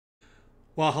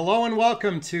Well, hello and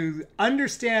welcome to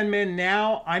Understand Men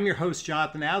Now. I'm your host,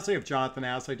 Jonathon Aslay of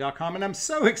jonathanAslay.com, and I'm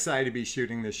so excited to be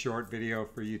shooting this short video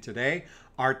for you today.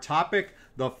 Our topic,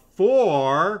 the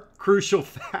 4 crucial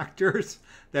factors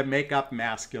that make up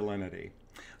masculinity.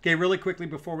 Okay, really quickly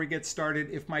before we get started,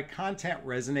 if my content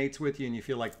resonates with you and you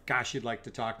feel like, gosh, you'd like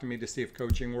to talk to me to see if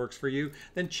coaching works for you,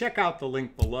 then check out the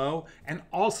link below and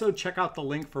also check out the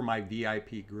link for my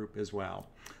VIP group as well.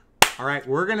 All right,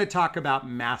 we're going to talk about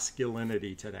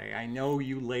masculinity today. I know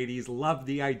you ladies love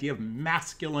the idea of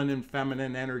masculine and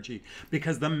feminine energy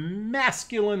because the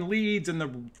masculine leads and the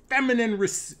feminine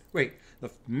the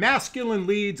masculine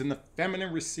leads and the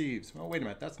feminine receives. Oh, wait a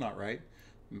minute, that's not right.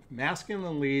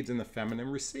 Masculine leads and the feminine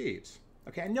receives.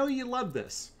 Okay, I know you love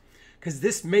this because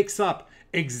this makes up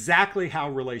exactly how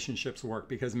relationships work,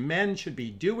 because men should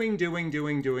be doing.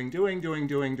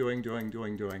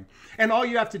 And all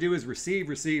you have to do is receive.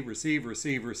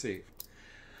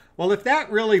 Well, if that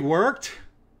really worked,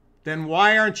 then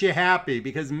why aren't you happy?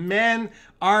 Because men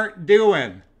aren't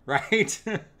doing, right?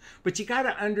 But you got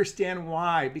to understand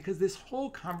why, because this whole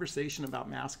conversation about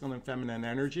masculine and feminine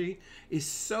energy is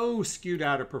so skewed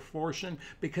out of proportion,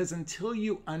 because until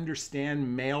you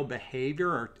understand male behavior,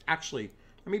 or actually,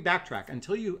 let me backtrack,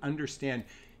 until you understand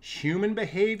human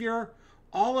behavior,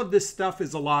 all of this stuff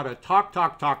is a lot of talk.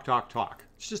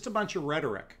 It's just a bunch of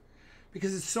rhetoric.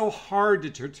 Because it's so hard to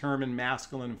determine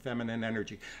masculine and feminine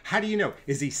energy. How do you know?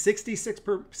 Is he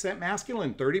 66%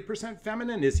 masculine, 30%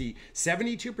 feminine? Is he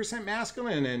 72%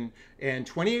 masculine and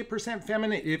 28%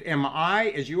 feminine? Am I,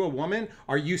 as you a woman,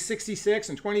 are you 66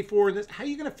 and 24? And this? How are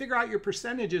you going to figure out your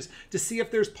percentages to see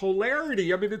if there's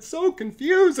polarity? I mean, it's so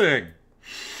confusing.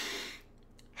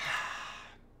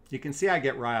 You can see I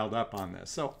get riled up on this.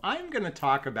 So I'm going to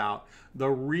talk about the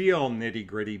real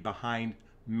nitty-gritty behind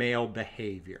male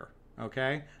behavior.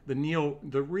 Okay, the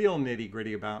real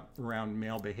nitty-gritty around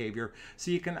male behavior,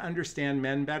 so you can understand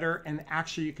men better, and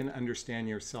actually you can understand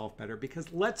yourself better.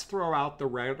 Because let's throw out the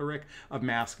rhetoric of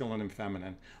masculine and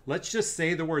feminine. Let's just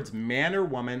say the words man or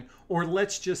woman, or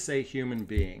let's just say human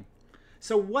being.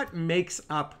 So what makes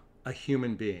up a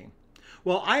human being?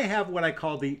 Well, I have what I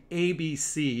call the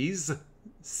ABCs,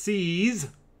 C's,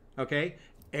 okay?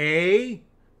 A,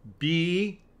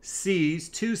 B, C's,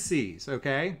 2 C's,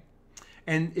 okay?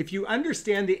 And if you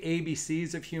understand the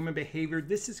ABCs of human behavior,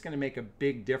 this is going to make a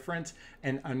big difference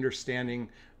in understanding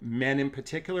men in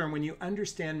particular. And when you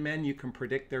understand men, you can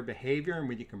predict their behavior. And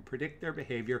when you can predict their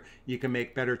behavior, you can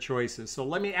make better choices. So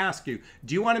let me ask you,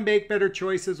 do you want to make better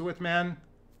choices with men?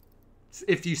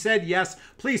 If you said yes,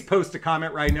 please post a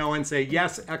comment right now and say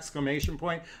yes, exclamation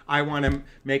point. I want to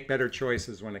make better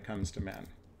choices when it comes to men.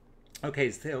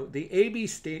 Okay, so the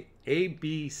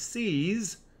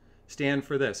ABCs stand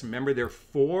for this. Remember, there are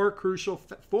four crucial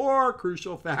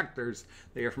factors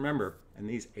that you have to remember, and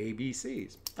these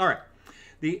ABCs. All right.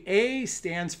 The A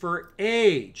stands for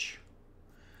age.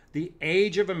 The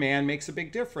age of a man makes a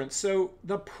big difference. So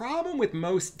the problem with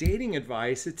most dating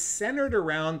advice, it's centered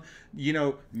around,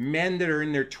 men that are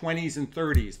in their 20s and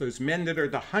 30s, those men that are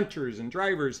the hunters and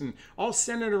drivers, and all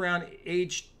centered around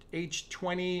age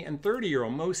 20 and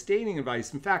 30-year-old, most dating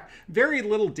advice. In fact, very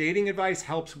little dating advice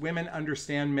helps women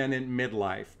understand men in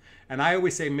midlife. And I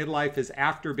always say midlife is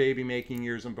after baby making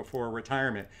years and before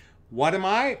retirement. What am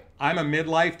I? I'm a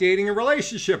midlife dating and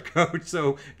relationship coach.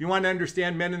 So if you want to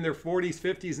understand men in their 40s,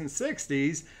 50s, and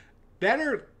 60s,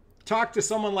 better talk to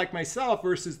someone like myself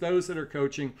versus those that are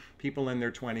coaching people in their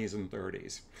 20s and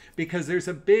 30s. Because there's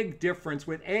a big difference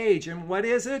with age. And what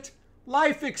is it?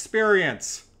 Life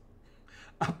experience.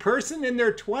 A person in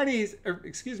their 20s,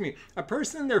 a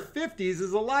person in their 50s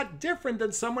is a lot different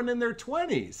than someone in their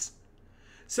 20s.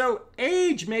 So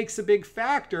age makes a big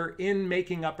factor in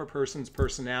making up a person's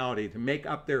personality, to make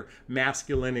up their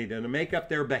masculinity, to make up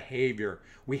their behavior.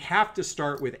 We have to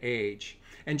start with age.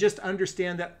 And just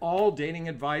understand that all dating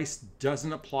advice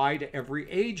doesn't apply to every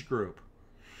age group.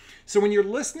 So when you're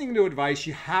listening to advice,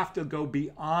 you have to go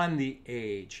beyond the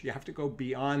age. You have to go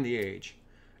beyond the age.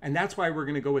 And that's why we're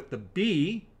going to go with the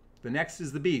B. The next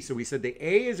is the B. So we said the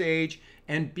A is age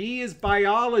and B is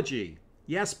biology.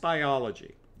 Yes,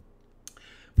 biology.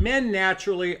 Men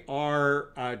naturally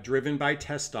are driven by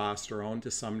testosterone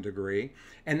to some degree.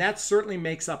 And that certainly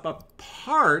makes up a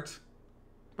part.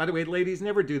 By the way, ladies,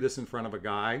 never do this in front of a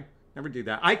guy. Never do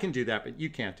that. I can do that, but you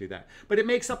can't do that. But it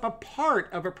makes up a part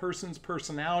of a person's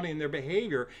personality and their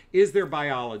behavior is their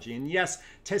biology. And yes,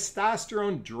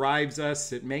 testosterone drives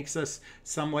us. It makes us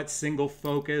somewhat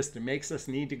single-focused. It makes us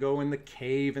need to go in the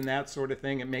cave and that sort of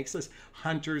thing. It makes us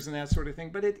hunters and that sort of thing.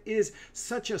 But it is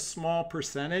such a small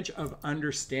percentage of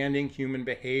understanding human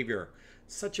behavior.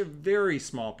 Such a very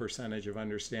small percentage of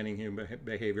understanding human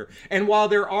behavior. And while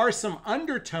there are some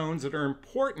undertones that are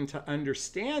important to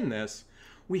understand this,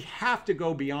 we have to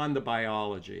go beyond the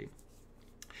biology.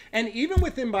 And even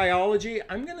within biology,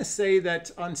 I'm going to say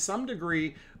that on some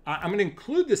degree, I'm going to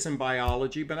include this in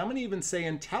biology, but I'm going to even say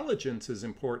intelligence is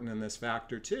important in this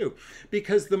factor too.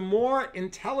 Because the more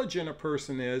intelligent a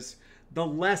person is, the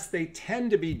less they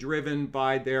tend to be driven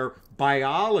by their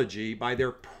biology, by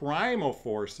their primal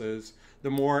forces, the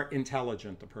more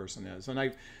intelligent the person is.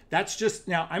 And that's just,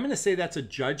 now I'm going to say that's a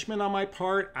judgment on my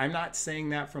part. I'm not saying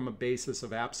that from a basis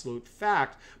of absolute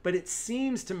fact, but it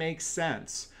seems to make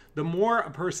sense. The more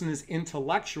a person is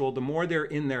intellectual, the more they're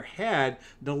in their head,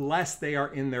 the less they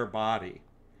are in their body.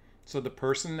 So the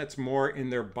person that's more in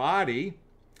their body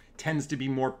tends to be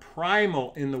more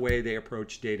primal in the way they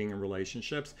approach dating and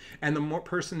relationships. And the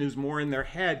person who's more in their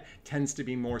head tends to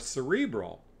be more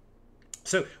cerebral.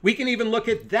 So we can even look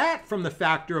at that from the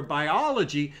factor of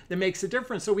biology that makes a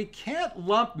difference. So we can't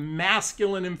lump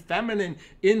masculine and feminine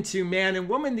into man and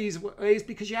woman these ways,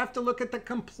 because you have to look at the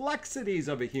complexities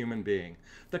of a human being.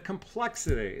 The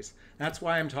complexities. That's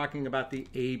why I'm talking about the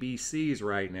ABCs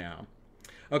right now.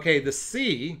 Okay, the first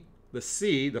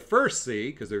C,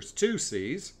 because there's two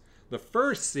C's, the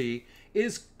first C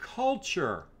is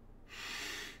culture.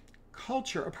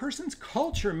 Culture. A person's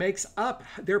culture makes up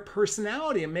their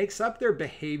personality. It makes up their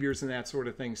behaviors and that sort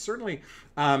of thing. Certainly,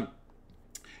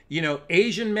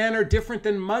 Asian men are different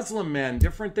than Muslim men,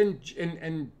 different than,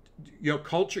 and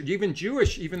culture, even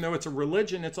Jewish, even though it's a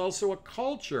religion, it's also a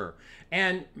culture.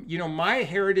 And, my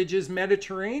heritage is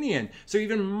Mediterranean. So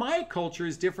even my culture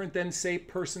is different than, say, a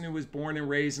person who was born and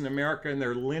raised in America and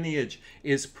their lineage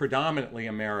is predominantly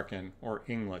American or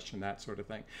English and that sort of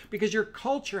thing. Because your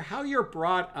culture, how you're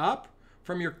brought up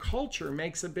from your culture,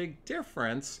 makes a big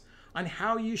difference on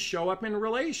how you show up in a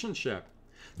relationship.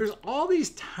 There's all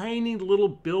these tiny little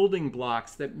building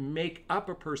blocks that make up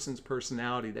a person's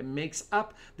personality, that makes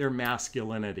up their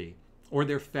masculinity or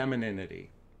their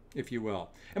femininity, if you will.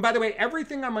 And by the way,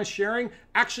 everything I'm sharing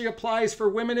actually applies for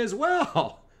women as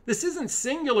well. This isn't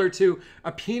singular to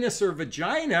a penis or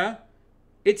vagina.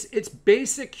 It's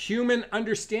basic human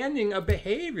understanding of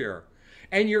behavior.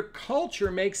 And your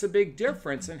culture makes a big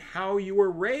difference in how you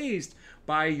were raised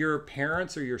by your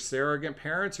parents or your surrogate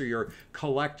parents or your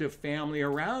collective family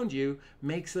around you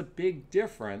makes a big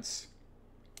difference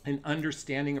in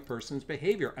understanding a person's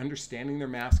behavior, understanding their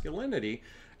masculinity,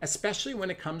 especially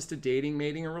when it comes to dating,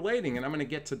 mating, and relating. And I'm going to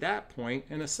get to that point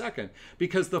in a second.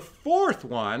 Because the fourth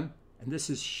one, and this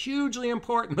is hugely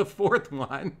important, the fourth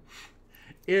one,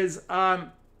 is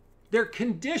their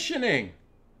conditioning.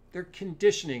 Their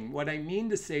conditioning. What I mean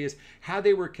to say is how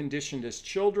they were conditioned as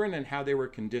children and how they were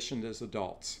conditioned as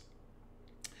adults.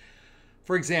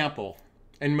 For example,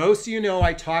 and most of you know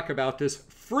I talk about this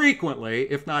frequently,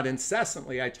 if not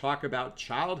incessantly, I talk about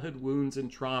childhood wounds and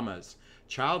traumas.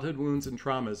 Childhood wounds and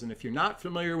traumas. And if you're not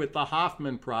familiar with the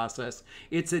Hoffman process,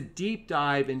 it's a deep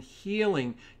dive in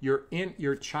healing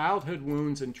your childhood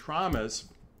wounds and traumas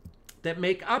that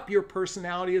make up your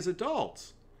personality as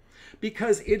adults.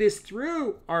 Because it is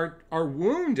through our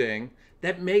wounding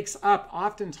that makes up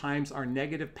oftentimes our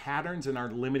negative patterns and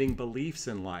our limiting beliefs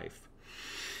in life.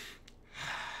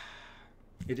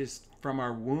 It is from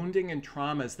our wounding and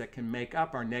traumas that can make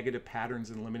up our negative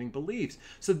patterns and limiting beliefs.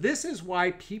 So this is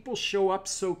why people show up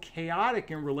so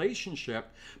chaotic in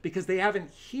relationship, because they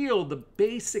haven't healed the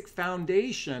basic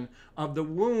foundation of the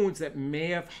wounds that may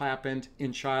have happened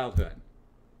in childhood.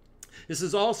 This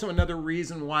is also another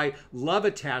reason why love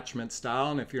attachment style,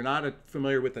 and if you're not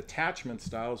familiar with attachment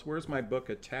styles, where's my book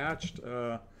Attached?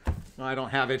 I don't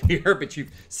have it here, but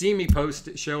you've seen me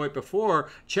show it before.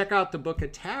 Check out the book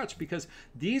Attached, because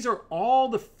these are all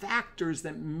the factors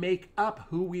that make up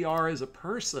who we are as a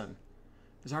person.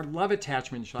 Is our love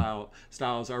attachment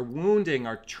styles, our wounding,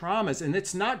 our traumas. And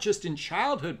it's not just in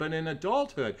childhood, but in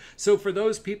adulthood. So for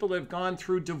those people that have gone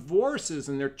through divorces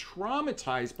and they're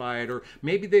traumatized by it, or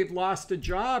maybe they've lost a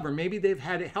job, or maybe they've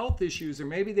had health issues, or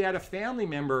maybe they had a family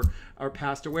member or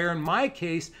passed away. Or in my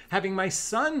case, having my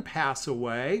son pass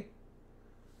away,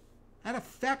 that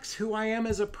affects who I am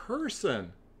as a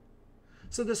person.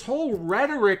 So this whole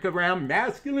rhetoric around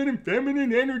masculine and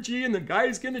feminine energy and the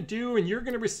guy's going to do and you're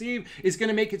going to receive is going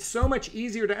to make it so much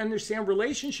easier to understand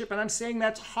relationship. And I'm saying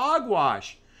that's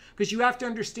hogwash, because you have to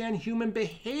understand human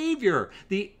behavior.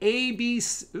 The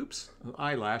ABCs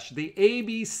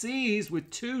with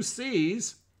two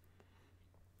C's: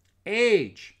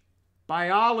 age,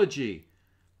 biology,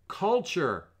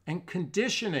 culture, and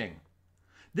conditioning.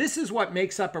 This is what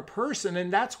makes up a person,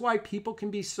 and that's why people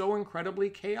can be so incredibly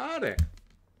chaotic.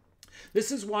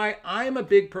 This is why I'm a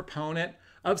big proponent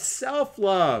of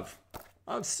self-love.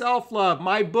 Of self-love.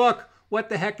 My book, What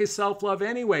the Heck is Self-Love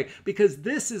Anyway? Because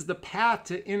this is the path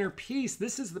to inner peace.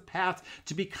 This is the path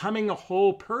to becoming a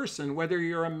whole person, whether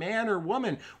you're a man or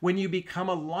woman. When you become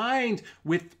aligned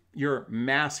with your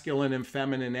masculine and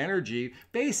feminine energy,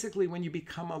 basically when you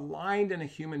become aligned in a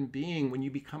human being, when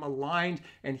you become aligned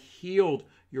and healed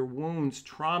your wounds,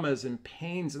 traumas, and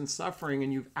pains and suffering,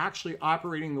 and you've actually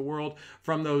operating the world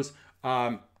from those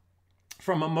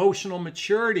from emotional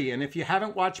maturity. And if you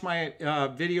haven't watched my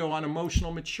video on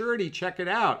emotional maturity, check it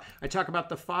out. I talk about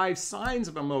the 5 signs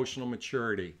of emotional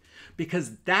maturity,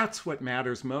 because that's what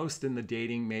matters most in the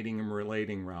dating, mating, and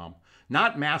relating realm.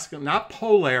 Not masculine, not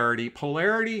polarity.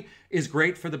 Polarity is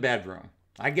great for the bedroom.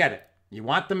 I get it. You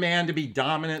want the man to be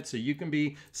dominant so you can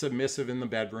be submissive in the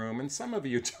bedroom. And some of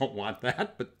you don't want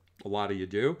that, but a lot of you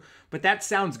do. But that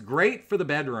sounds great for the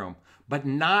bedroom, but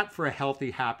not for a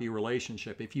healthy, happy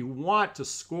relationship. If you want to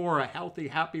score a healthy,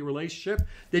 happy relationship,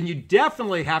 then you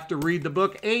definitely have to read the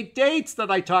book 8 Dates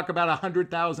that I talk about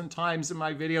 100,000 times in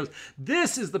my videos.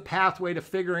 This is the pathway to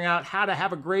figuring out how to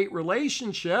have a great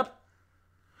relationship.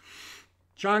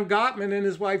 John Gottman and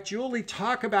his wife Julie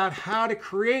talk about how to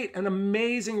create an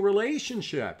amazing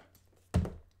relationship.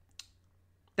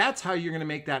 That's how you're going to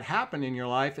make that happen in your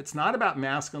life. It's not about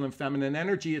masculine and feminine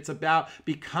energy. It's about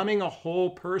becoming a whole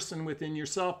person within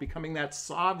yourself, becoming that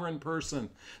sovereign person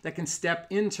that can step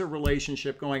into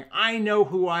relationship going, I know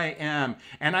who I am,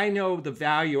 and I know the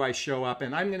value I show up,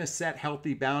 and I'm going to set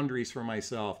healthy boundaries for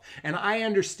myself. And I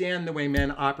understand the way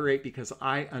men operate because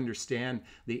I understand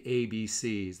the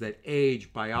ABCs, that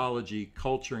age, biology,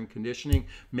 culture, and conditioning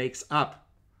makes up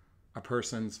a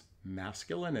person's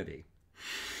masculinity.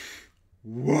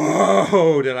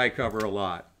 Whoa, did I cover a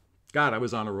lot? God, I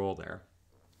was on a roll there.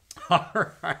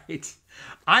 All right.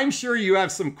 I'm sure you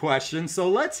have some questions, so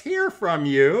let's hear from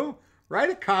you. Write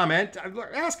a comment,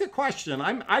 ask a question.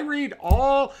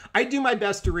 I do my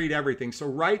best to read everything, so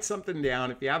write something down.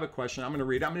 If you have a question, I'm going to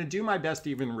read it. I'm going to do my best to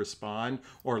even respond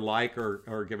or like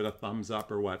or give it a thumbs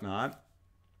up or whatnot.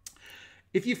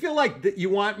 If you feel like that you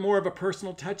want more of a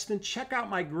personal touch, then check out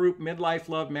my group, Midlife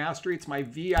Love Mastery. It's my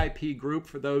VIP group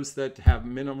for those that have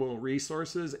minimal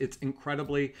resources. It's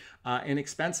incredibly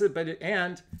inexpensive.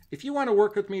 And if you want to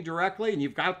work with me directly and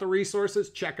you've got the resources,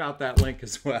 check out that link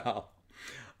as well.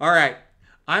 All right,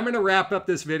 I'm going to wrap up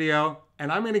this video,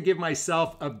 and I'm going to give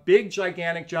myself a big,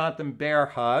 gigantic Jonathon Bear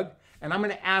hug. And I'm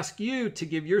going to ask you to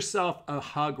give yourself a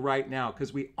hug right now,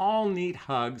 because we all need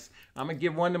hugs. I'm going to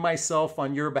give one to myself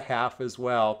on your behalf as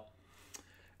well.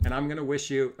 And I'm going to wish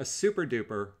you a super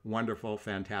duper wonderful,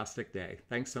 fantastic day.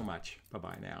 Thanks so much.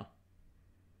 Bye-bye now.